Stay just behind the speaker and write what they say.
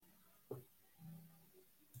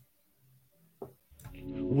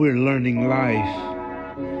We're learning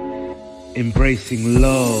life, embracing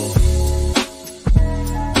love,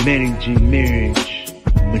 managing marriage,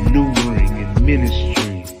 maneuvering in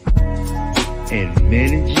ministry, and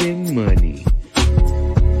managing money.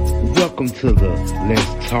 Welcome to the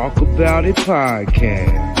Let's Talk About It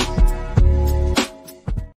podcast.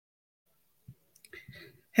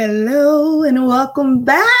 Hello and welcome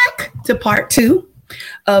back to part 2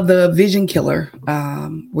 of the Vision Killer.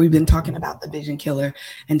 We've been talking about the Vision Killer,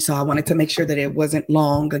 and so I wanted to make sure that it wasn't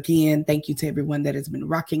long. Again, thank you to everyone that has been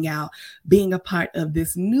rocking out, being a part of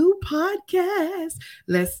this new podcast.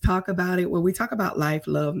 Let's talk about it, where we talk about life,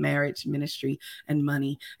 love, marriage, ministry, and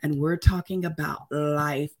money. And we're talking about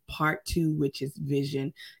life, part 2, which is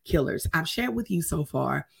Vision Killers. I've shared with you so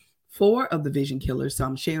far 4 of the Vision Killers. So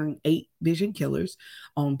I'm sharing 8 Vision Killers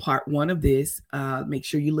on part 1 of this. Make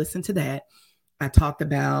sure you listen to that. I talked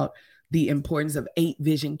about the importance of 8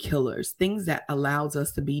 vision killers, things that allows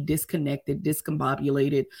us to be disconnected,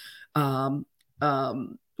 discombobulated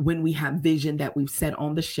when we have vision that we've set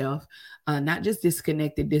on the shelf, not just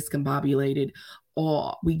disconnected, discombobulated,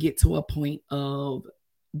 or we get to a point of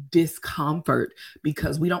discomfort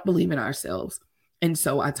because we don't believe in ourselves. And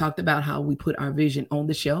so I talked about how we put our vision on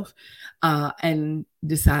the shelf and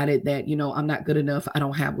decided that, I'm not good enough. I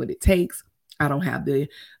don't have what it takes. I don't have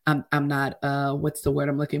I'm not, what's the word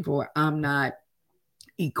I'm looking for? I'm not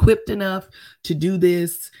equipped enough to do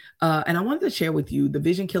this. And I wanted to share with you the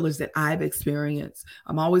vision killers that I've experienced.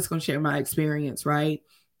 I'm always going to share my experience, right?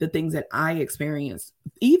 The things that I experienced,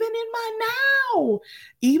 even in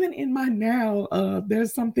my now,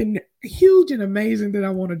 there's something huge and amazing that I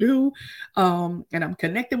want to do. And I'm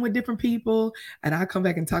connecting with different people, and I come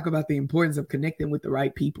back and talk about the importance of connecting with the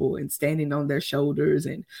right people and standing on their shoulders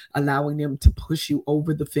and allowing them to push you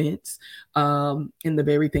over the fence in the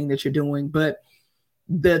very thing that you're doing. But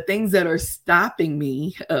the things that are stopping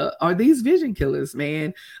me are these vision killers,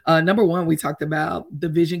 man. Number 1, we talked about the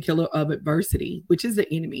vision killer of adversity, which is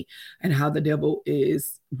the enemy, and how the devil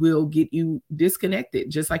will get you disconnected,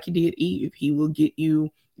 just like he did Eve. He will get you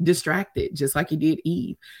distracted, just like he did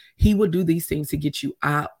Eve. He will do these things to get you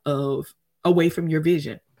away from your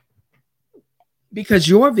vision, because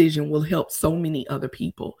your vision will help so many other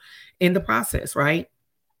people in the process, right?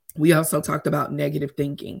 We also talked about negative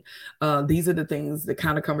thinking. These are the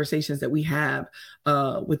kind of conversations that we have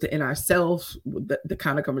within ourselves, the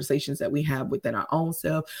kind of conversations that we have within our own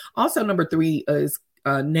self. Also, number 3 is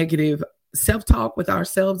negative self-talk with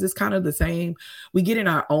ourselves. Is kind of the same. We get in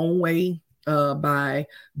our own way by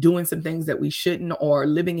doing some things that we shouldn't, or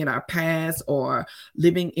living in our past, or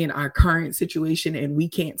living in our current situation, and we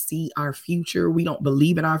can't see our future. We don't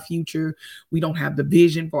believe in our future. We don't have the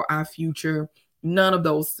vision for our future. None of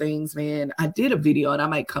those things, man. I did a video, and I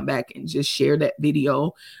might come back and just share that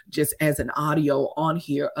video just as an audio on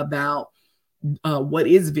here about what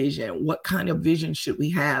is vision? What kind of vision should we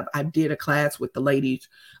have? I did a class with the ladies,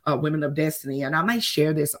 Women of Destiny, and I might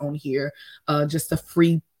share this on here, just a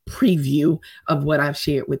free preview of what I've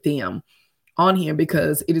shared with them on here,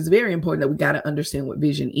 because it is very important that we got to understand what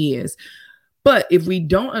vision is. But if we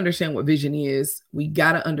don't understand what vision is, we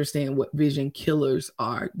got to understand what vision killers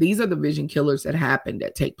are. These are the vision killers that happen,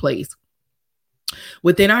 that take place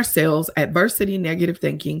within ourselves. Adversity, negative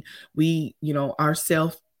thinking, our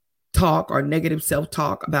self-talk, our negative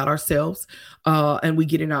self-talk about ourselves, and we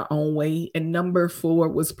get in our own way. And number 4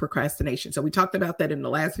 was procrastination. So we talked about that in the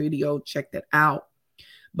last video. Check that out.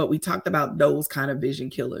 But we talked about those kind of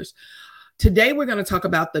vision killers. Today, we're going to talk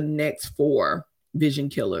about the next 4 vision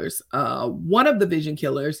killers. One of the vision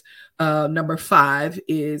killers, number 5,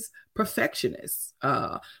 is perfectionists.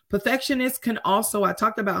 Perfectionists can also, I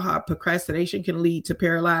talked about how procrastination can lead to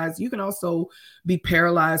paralyzed. You can also be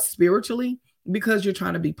paralyzed spiritually because you're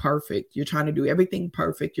trying to be perfect. You're trying to do everything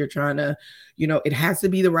perfect. You're trying to, it has to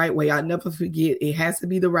be the right way. I never forget, it has to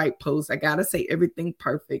be the right post. I got to say everything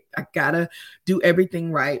perfect. I got to do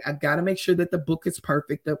everything right. I got to make sure that the book is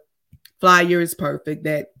perfect. The flyer is perfect.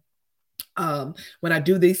 That when I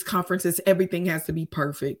do these conferences, everything has to be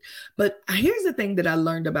perfect. But here's the thing that I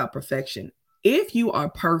learned about perfection. If you are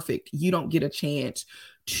perfect, you don't get a chance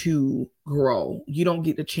to grow. You don't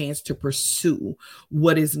get a chance to pursue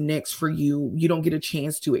what is next for you. You don't get a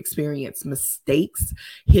chance to experience mistakes,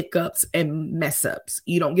 hiccups, and mess ups.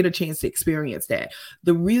 You don't get a chance to experience that.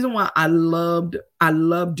 The reason why I love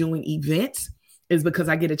doing events is because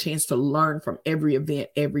I get a chance to learn from every event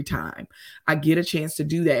every time. I get a chance to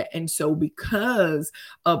do that. And so because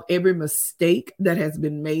of every mistake that has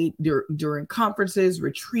been made during conferences,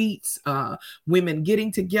 retreats, women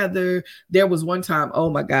getting together, there was one time, oh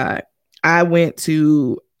my God, I went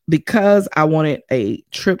to because I wanted a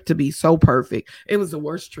trip to be so perfect. It was the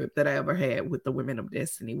worst trip that I ever had with the Women of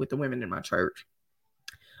Destiny, with the women in my church.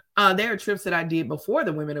 There are trips that I did before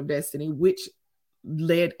the Women of Destiny, which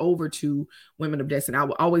led over to Women of Destiny. I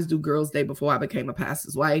would always do Girls' Day before I became a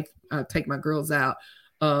pastor's wife. Take my girls out.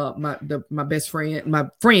 My best friend, my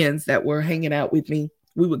friends that were hanging out with me,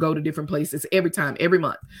 we would go to different places every time, every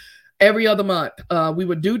month, every other month. We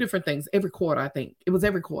would do different things every quarter. I think it was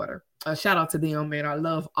every quarter. Shout out to them, man. I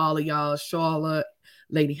love all of y'all. Charlotte,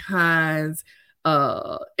 Lady Hines.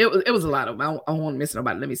 It was a lot of them. I don't want to miss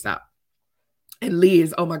nobody. Let me stop. And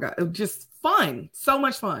Liz, oh my God, it was just fun. So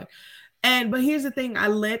much fun. But here's the thing, I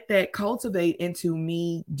let that cultivate into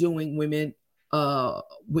me doing women's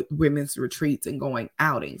retreats and going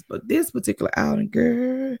outings. But this particular outing,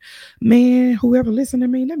 girl, man, whoever listened to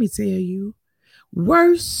me, let me tell you,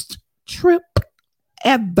 worst trip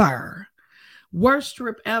ever. Worst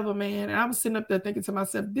trip ever, man. And I was sitting up there thinking to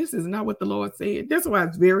myself, this is not what the Lord said. That's why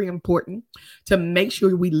it's very important to make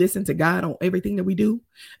sure we listen to God on everything that we do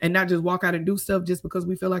and not just walk out and do stuff just because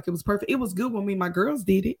we feel like it was perfect. It was good when me and my girls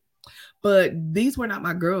did it, but these were not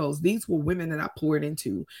my girls. These were women that I poured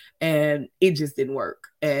into, and it just didn't work.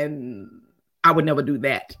 And I would never do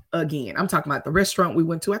that again. I'm talking about the restaurant we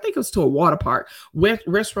went to. I think it was to a water park.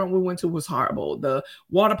 Restaurant we went to was horrible. The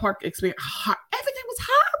water park experience, everything was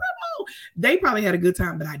horrible. They probably had a good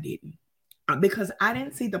time, but I didn't, because I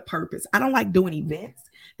didn't see the purpose. I don't like doing events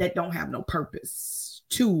that don't have no purpose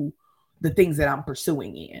to the things that I'm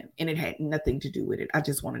pursuing in. And it had nothing to do with it. I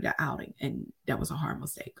just wanted an outing, and that was a hard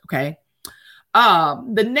mistake. Okay.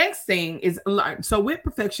 The next thing is, so with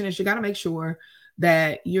perfectionists, you got to make sure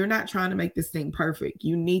that you're not trying to make this thing perfect.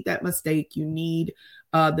 You need that mistake. You need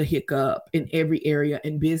the hiccup in every area,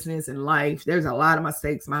 in business and life. There's a lot of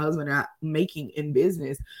mistakes my husband and I making in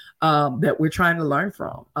business that we're trying to learn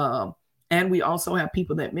from. And we also have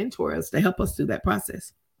people that mentor us to help us through that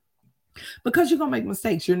process. Because you're going to make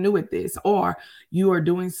mistakes. You're new at this, or you are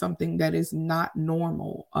doing something that is not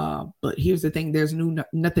normal. But here's the thing. There's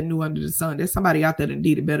nothing new under the sun. There's somebody out there that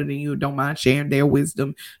did it better than you. Don't mind sharing their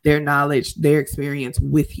wisdom, their knowledge, their experience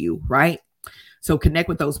with you, right? So connect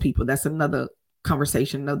with those people. That's another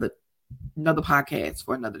conversation, another podcast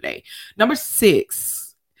for another day. Number 6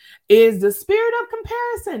 is the spirit of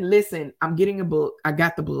comparison. Listen, I'm getting a book. I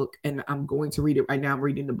got the book and I'm going to read it right now. I'm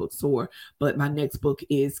reading the book Soar, but my next book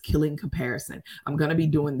is Killing Comparison. I'm going to be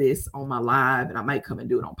doing this on my live, and I might come and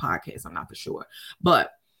do it on podcast. I'm not for sure,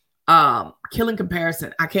 but Killing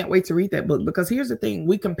Comparison. I can't wait to read that book, because here's the thing.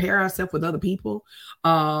 We compare ourselves with other people.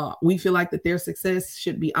 We feel like that their success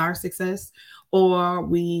should be our success, or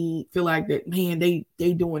we feel like that, man, they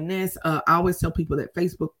doing this. I always tell people that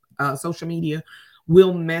Facebook, social media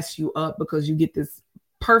will mess you up, because you get this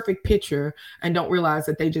perfect picture and don't realize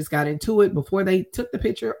that they just got into it before they took the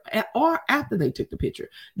picture or after they took the picture.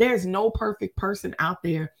 There's no perfect person out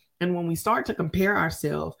there. And when we start to compare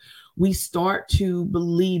ourselves, we start to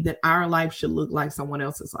believe that our life should look like someone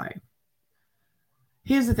else's life.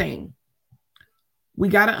 Here's the thing. We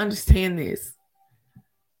got to understand this,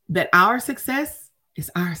 that our success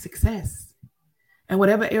is our success. And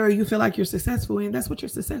whatever area you feel like you're successful in, that's what you're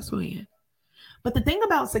successful in. But the thing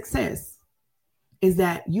about success is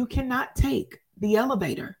that you cannot take the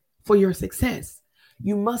elevator for your success.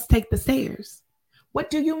 You must take the stairs. What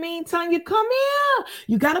do you mean, Tanya? Come here.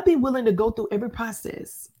 You got to be willing to go through every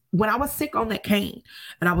process. When I was sick on that cane,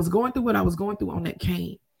 and I was going through what I was going through on that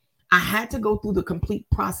cane, I had to go through the complete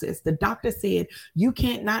process. The doctor said, you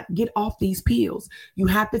can't not get off these pills. You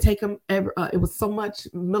have to take them. It was so much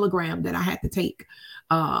milligram that I had to take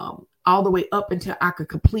all the way up until I could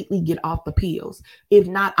completely get off the pills. If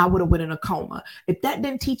not, I would have went in a coma. If that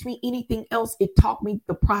didn't teach me anything else, it taught me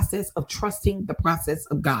the process of trusting the process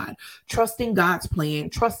of God, trusting God's plan,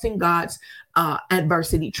 trusting God's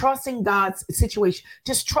adversity, trusting God's situation,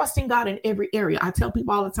 just trusting God in every area. I tell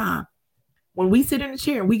people all the time, when we sit in the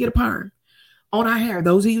chair and we get a perm on our hair,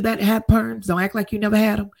 those of you that have perms, don't act like you never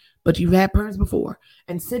had them, but you've had perms before.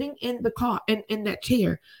 And sitting in the car, in that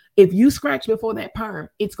chair, if you scratch before that perm,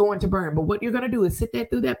 it's going to burn. But what you're going to do is sit there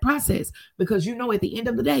through that process, because you know at the end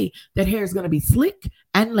of the day, that hair is going to be slick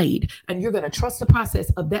and laid. And you're going to trust the process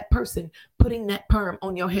of that person putting that perm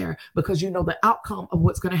on your hair, because you know the outcome of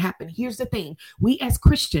what's going to happen. Here's the thing. We as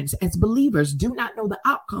Christians, as believers, do not know the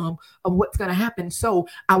outcome of what's going to happen. So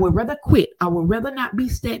I would rather quit. I would rather not be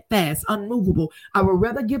steadfast, unmovable. I would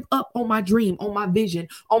rather give up on my dream, on my vision,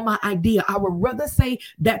 on my idea. I would rather say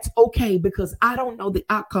that's okay, because I don't know the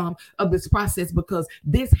outcome of this process, because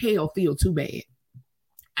this hell feel too bad.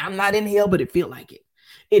 I'm not in hell, but it feel like it.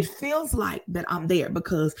 It feels like that I'm there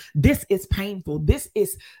because this is painful. This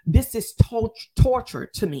is torture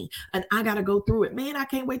to me, and I got to go through it. Man, I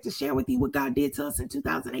can't wait to share with you what God did to us in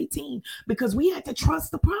 2018 because we had to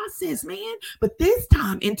trust the process, man. But this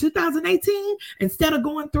time in 2018, instead of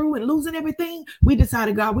going through and losing everything, we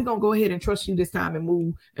decided, God, we're gonna go ahead and trust you this time and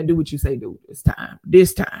move and do what you say do this time.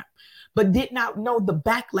 This time, but did not know the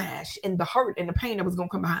backlash and the hurt and the pain that was going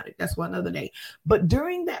to come behind it. That's for another day. But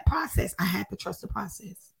during that process, I had to trust the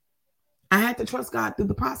process. I had to trust God through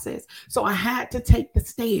the process. So I had to take the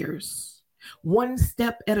stairs one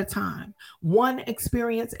step at a time, one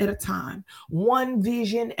experience at a time, one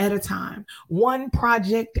vision at a time, one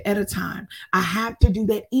project at a time. I have to do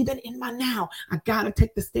that even in my now. I got to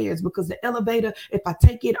take the stairs because the elevator, if I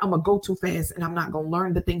take it, I'm going to go too fast and I'm not going to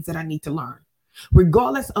learn the things that I need to learn.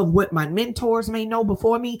 Regardless of what my mentors may know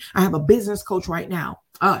before me, I have a business coach right now.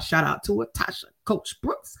 Shout out to her, Tasha, Coach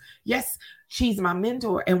Brooks. Yes, she's my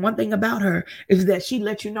mentor. And one thing about her is that she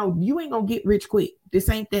lets you know you ain't gonna get rich quick. This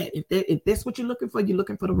ain't that. If that's what you're looking for, you're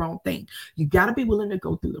looking for the wrong thing. You got to be willing to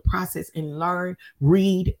go through the process and learn,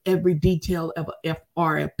 read every detail of a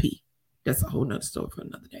FRFP. That's a whole nother story for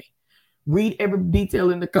another day. Read every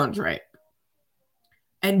detail in the contract.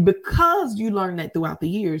 And because you learn that throughout the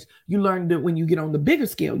years, you learn that when you get on the bigger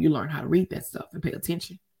scale, you learn how to read that stuff and pay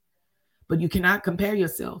attention. But you cannot compare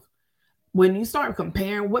yourself. When you start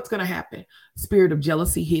comparing, what's going to happen? Spirit of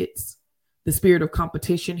jealousy hits. The spirit of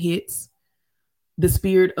competition hits. The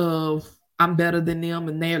spirit of I'm better than them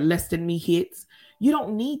and they're less than me hits. You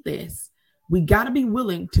don't need this. We got to be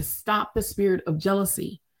willing to stop the spirit of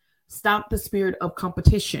jealousy. Stop the spirit of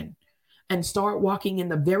competition. And start walking in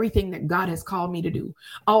the very thing that God has called me to do.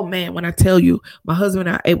 Oh, man, when I tell you, my husband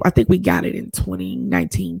and I think we got it in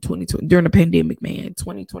 2019, 2020, during the pandemic, man,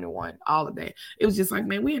 2021, all of that. It was just like,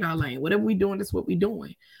 man, we in our lane. Whatever we doing, that's what we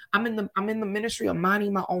doing. I'm in the ministry of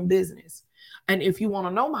minding my own business. And if you want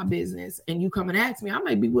to know my business and you come and ask me, I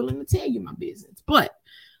might be willing to tell you my business. But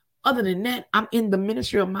other than that, I'm in the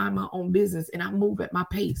ministry of mind my own business and I move at my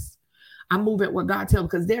pace. I move at what God tells,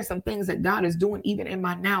 because there's some things that God is doing even in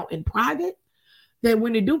my now in private that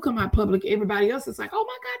when they do come out public, everybody else is like, oh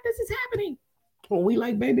my God, this is happening. When we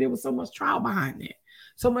like, baby, there was so much trial behind that,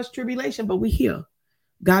 so much tribulation, but we here.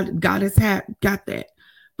 God has got that.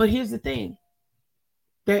 But here's the thing,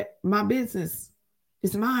 that my business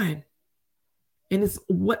is mine. And it's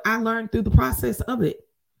what I learned through the process of it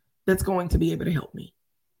that's going to be able to help me.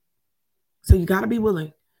 So you got to be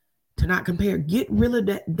willing to not compare. Get rid of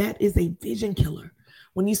that. That is a vision killer.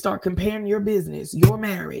 When you start comparing your business, your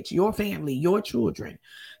marriage, your family, your children,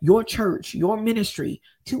 your church, your ministry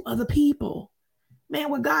to other people, man,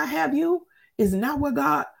 where God have you is not where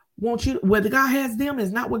God wants you. Where God has them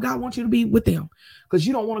is not where God wants you to be with them, because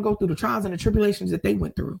you don't want to go through the trials and the tribulations that they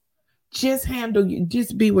went through. Just handle you.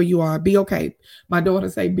 Just be where you are. Be okay. My daughter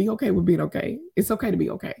say, be okay with being okay. It's okay to be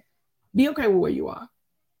okay. Be okay with where you are.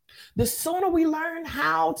 The sooner we learn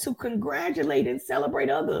how to congratulate and celebrate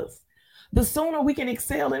others, the sooner we can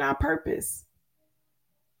excel in our purpose.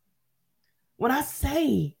 When I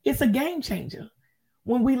say it's a game changer,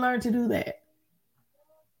 when we learn to do that,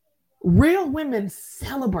 real women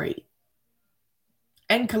celebrate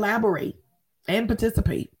and collaborate and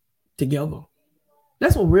participate together.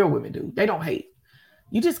 That's what real women do. They don't hate.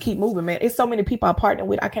 You just keep moving, man. It's so many people I partner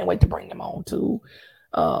with. I can't wait to bring them on too.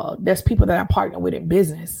 There's people that I partner with in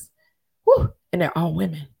business. Woo, and they're all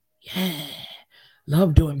women. Yeah.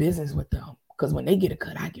 Love doing business with them. Because when they get a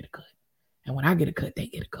cut, I get a cut. And when I get a cut, they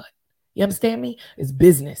get a cut. You understand me? It's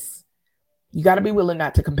business. You got to be willing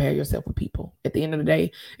not to compare yourself with people. At the end of the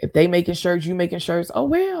day, if they making shirts, you making shirts, oh,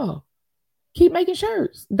 well, keep making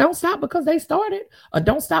shirts. Don't stop because they started, or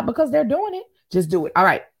don't stop because they're doing it. Just do it. All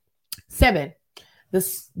right. 7,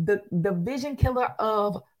 the vision killer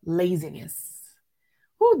of laziness.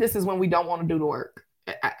 Ooh, this is when we don't want to do the work.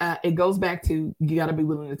 It goes back to, you got to be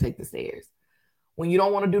willing to take the stairs. When you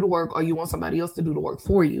don't want to do the work, or you want somebody else to do the work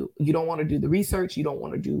for you, you don't want to do the research, you don't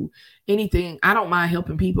want to do anything. I don't mind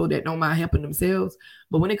helping people that don't mind helping themselves.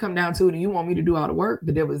 But when it comes down to it and you want me to do all the work,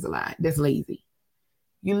 the devil is a lie. That's lazy.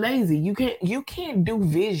 You're lazy. You can't do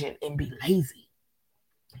vision and be lazy.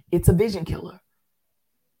 It's a vision killer.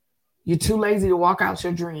 You're too lazy to walk out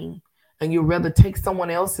your dream, and you'd rather take someone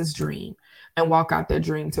else's dream and walk out their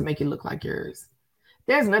dream to make it look like yours.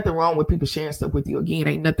 There's nothing wrong with people sharing stuff with you. Again,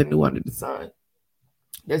 ain't nothing new under the sun.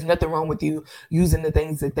 There's nothing wrong with you using the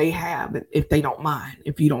things that they have if they don't mind.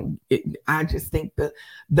 If you don't, I just think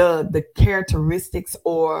the characteristics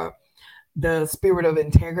or the spirit of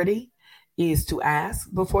integrity is to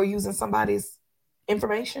ask before using somebody's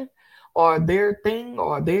information or their thing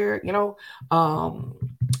or their,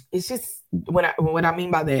 it's just what I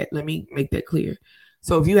mean by that, let me make that clear.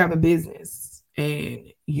 So if you have a business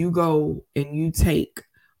and you go and you take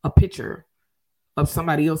a picture of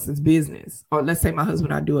somebody else's business, or let's say my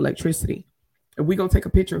husband and I do electricity, if we go take a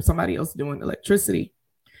picture of somebody else doing electricity,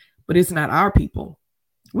 but it's not our people,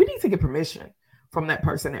 we need to get permission from that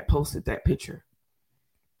person that posted that picture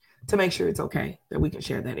to make sure it's okay that we can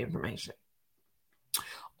share that information.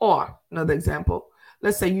 Or another example,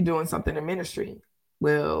 let's say you're doing something in ministry.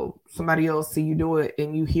 Well, somebody else see you do it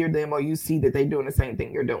and you hear them or you see that they're doing the same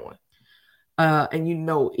thing you're doing. And you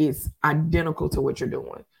know it's identical to what you're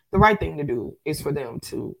doing. The right thing to do is for them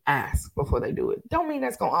to ask before they do it. Don't mean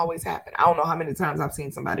that's going to always happen. I don't know how many times I've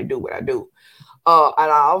seen somebody do what I do.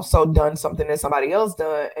 And I also done something that somebody else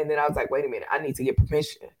done. And then I was like, wait a minute, I need to get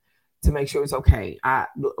permission to make sure it's okay. I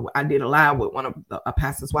did a live with one of a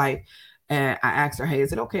pastor's wife. And I asked her, hey,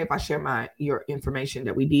 is it okay if I share your information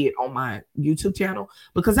that we did on my YouTube channel?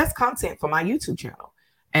 Because that's content for my YouTube channel.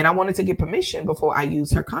 And I wanted to get permission before I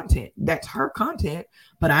used her content. That's her content,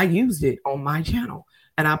 but I used it on my channel.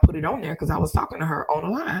 And I put it on there because I was talking to her on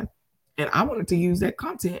a live. And I wanted to use that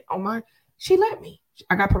content on my, she let me.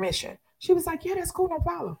 I got permission. She was like, yeah, that's cool, no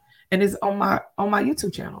problem. And it's on my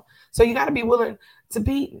YouTube channel. So you got to be willing to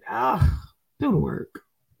do the work.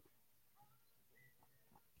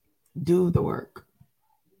 Do the work.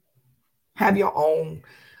 Have your own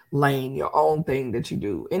lane, your own thing that you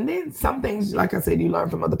do. And then some things, like I said, you learn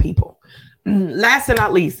from other people. Last and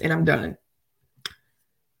not least, and I'm done.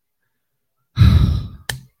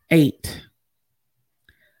 8.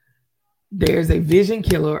 There's a vision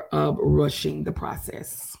killer of rushing the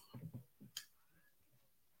process.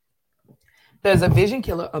 There's a vision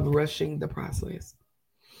killer of rushing the process.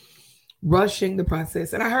 Rushing the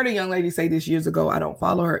process. And I heard a young lady say this years ago. I don't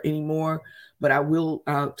follow her anymore, but I will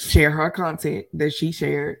share her content that she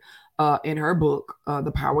shared in her book,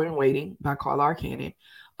 The Power in Waiting by Carl R. Cannon.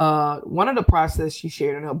 One of the process she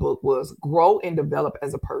shared in her book was grow and develop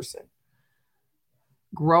as a person.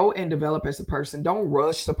 Grow and develop as a person. Don't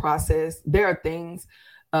rush the process. There are things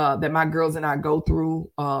that my girls and I go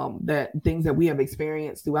through, that things that we have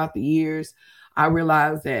experienced throughout the years. I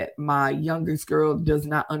realized that my youngest girl does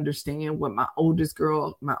not understand what my oldest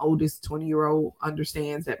 20-year-old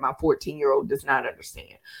understands, that my 14-year-old does not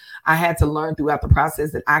understand. I had to learn throughout the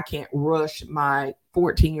process that I can't rush my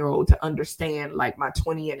 14-year-old to understand like my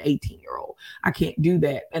 20 and 18-year-old. I can't do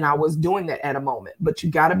that. And I was doing that at a moment. But you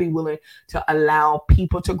got to be willing to allow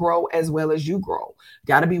people to grow as well as you grow.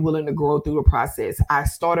 Got to be willing to grow through the process. I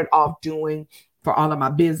started off doing, for all of my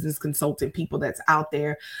business consulting people that's out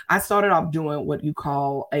there, I started off doing what you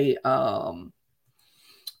call a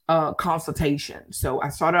consultation. So I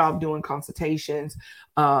started off doing consultations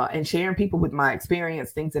and sharing people with my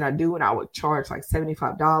experience, things that I do. And I would charge like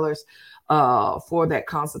 $75 for that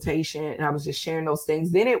consultation. And I was just sharing those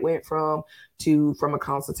things. Then it went from a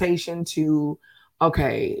consultation to,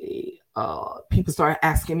 okay, people started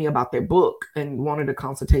asking me about their book and wanted a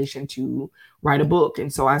consultation to write a book.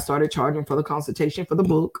 And so I started charging for the consultation for the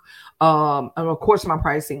book. And of course, my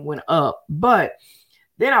pricing went up. But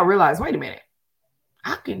then I realized, wait a minute,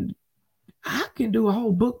 I can do a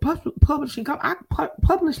whole book publishing company. I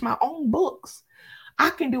publish my own books. I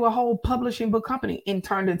can do a whole publishing book company and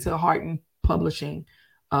turned into a Hardin Publishing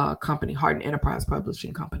company, Hardin Enterprise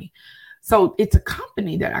Publishing Company. So it's a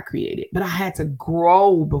company that I created, but I had to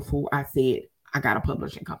grow before I said I got a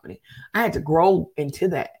publishing company. I had to grow into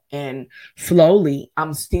that. And slowly,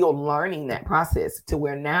 I'm still learning that process to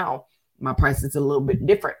where now my price is a little bit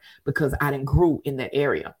different because I didn't grow in that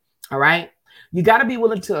area. All right. You got to be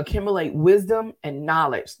willing to accumulate wisdom and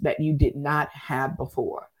knowledge that you did not have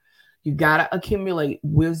before. You got to accumulate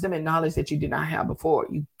wisdom and knowledge that you did not have before.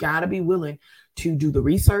 You got to be willing to do the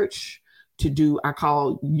research, I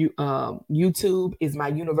call YouTube is my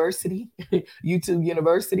university, YouTube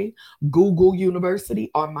University, Google University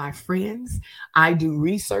are my friends. I do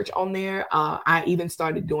research on there. I even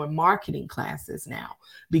started doing marketing classes now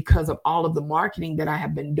because of all of the marketing that I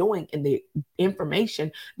have been doing and the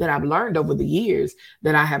information that I've learned over the years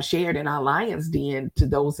that I have shared in our Lions Den to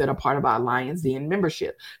those that are part of our Lions Den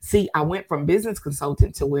membership. See, I went from business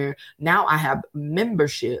consultant to where now I have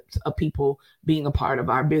memberships of people being a part of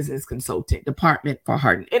our business consultant department for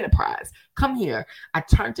Hardin Enterprise. Come here. I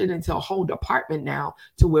turned it into a whole department now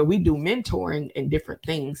to where we do mentoring and different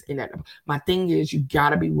things in that. My thing is, you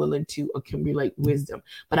got to be willing to accumulate wisdom.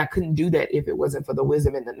 But I couldn't do that if it wasn't for the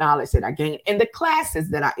wisdom and the knowledge that I gained and the classes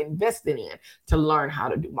that I invested in to learn how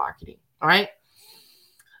to do marketing. All right.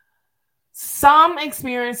 Some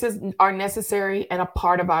experiences are necessary and a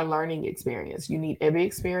part of our learning experience. You need every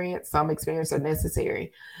experience. Some experiences are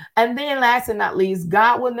necessary. And then last and not least,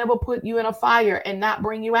 God will never put you in a fire and not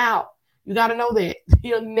bring you out. You got to know that.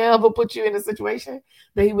 He'll never put you in a situation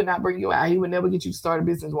that he would not bring you out. He would never get you to start a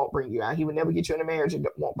business, won't bring you out. He would never get you in a marriage and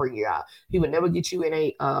won't bring you out. He would never get you in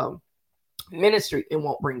a ministry and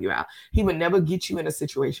won't bring you out. He would never get you in a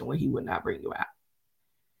situation where he would not bring you out.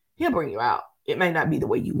 He'll bring you out. It may not be the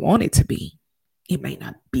way you want it to be. It may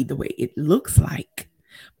not be the way it looks like,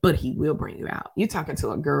 but he will bring you out. You're talking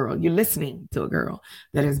to a girl. You're listening to a girl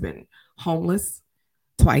that has been homeless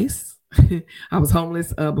twice. I was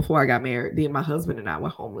homeless before I got married. Then my husband and I were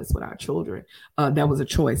homeless with our children. That was a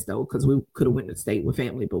choice though, because we could have went and stayed with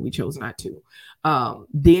family, but we chose not to.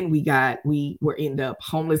 Then we were end up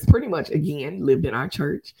homeless pretty much again, lived in our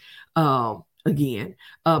church. Again,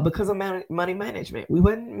 because of money management. We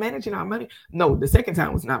wasn't managing our money. No, the second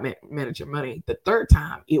time was not managing money. The third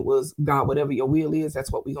time, it was, God, whatever your will is,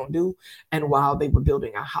 that's what we're going to do. And while they were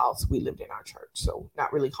building our house, we lived in our church. So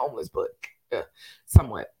not really homeless, but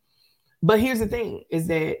somewhat. But here's the thing, is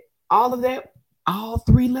that all of that, all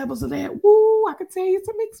three levels of that, woo, I could tell you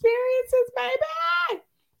some experiences, baby.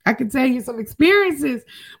 I can tell you some experiences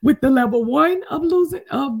with the level 1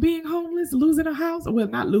 of being homeless, losing a house. Well,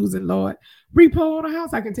 not losing, Lord, repo on a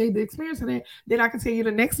house. I can tell you the experience of that. Then I can tell you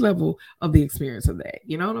the next level of the experience of that.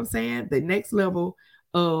 You know what I'm saying? The next level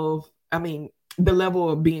of, the level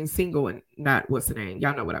of being single and not, what's the name?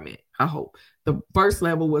 Y'all know what I meant. I hope. The first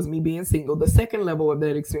level was me being single. The second level of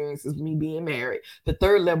that experience is me being married. The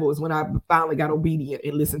third level is when I finally got obedient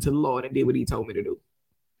and listened to the Lord and did what he told me to do.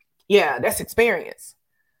 Yeah, that's experience.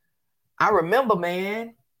 I remember,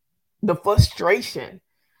 man, the frustration,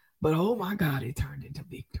 but oh my God, it turned into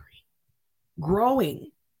victory.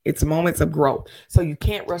 Growing. It's moments of growth. So you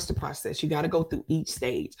can't rush the process. You got to go through each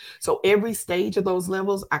stage. So every stage of those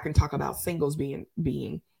levels, I can talk about singles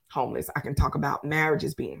being homeless. I can talk about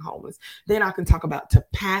marriages being homeless. Then I can talk about to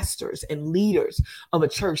pastors and leaders of a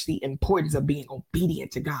church, the importance of being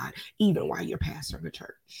obedient to God, even while you're pastoring a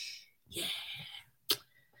church. Yeah.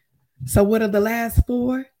 So what are the last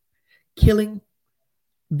 4? Killing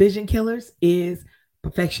vision killers is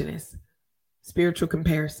perfectionist, spiritual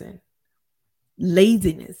comparison,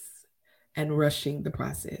 laziness, and rushing the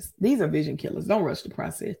process. These are vision killers. Don't rush the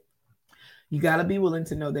process. You got to be willing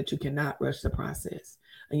to know that you cannot rush the process.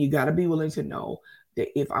 And you got to be willing to know that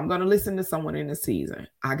if I'm going to listen to someone in a season,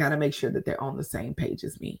 I got to make sure that they're on the same page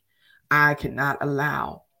as me. I cannot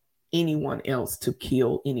allow anyone else to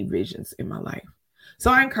kill any visions in my life. So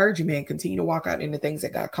I encourage you, man, continue to walk out in the things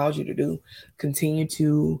that God calls you to do. Continue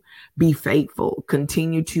to be faithful.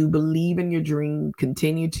 Continue to believe in your dream.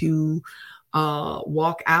 Continue to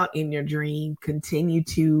walk out in your dream. Continue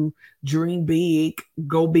to dream big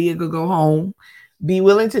or go home. Be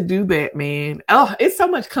willing to do that, man. Oh, it's so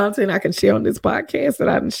much content I can share on this podcast that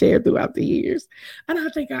I've shared throughout the years. And I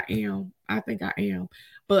think I am.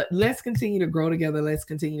 But let's continue to grow together. Let's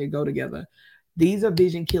continue to go together. These are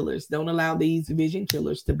vision killers. Don't allow these vision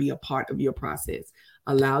killers to be a part of your process.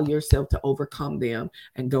 Allow yourself to overcome them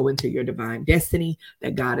and go into your divine destiny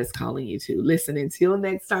that God is calling you to. Listen, until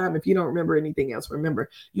next time, if you don't remember anything else, remember,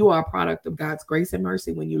 you are a product of God's grace and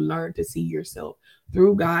mercy when you learn to see yourself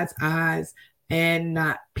through God's eyes and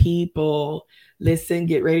not people. Listen,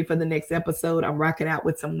 get ready for the next episode. I'm rocking out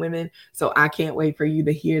with some women, so I can't wait for you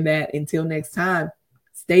to hear that. Until next time,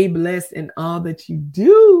 stay blessed in all that you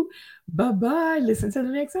do. Bye-bye. Listen to the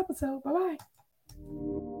next episode. Bye-bye.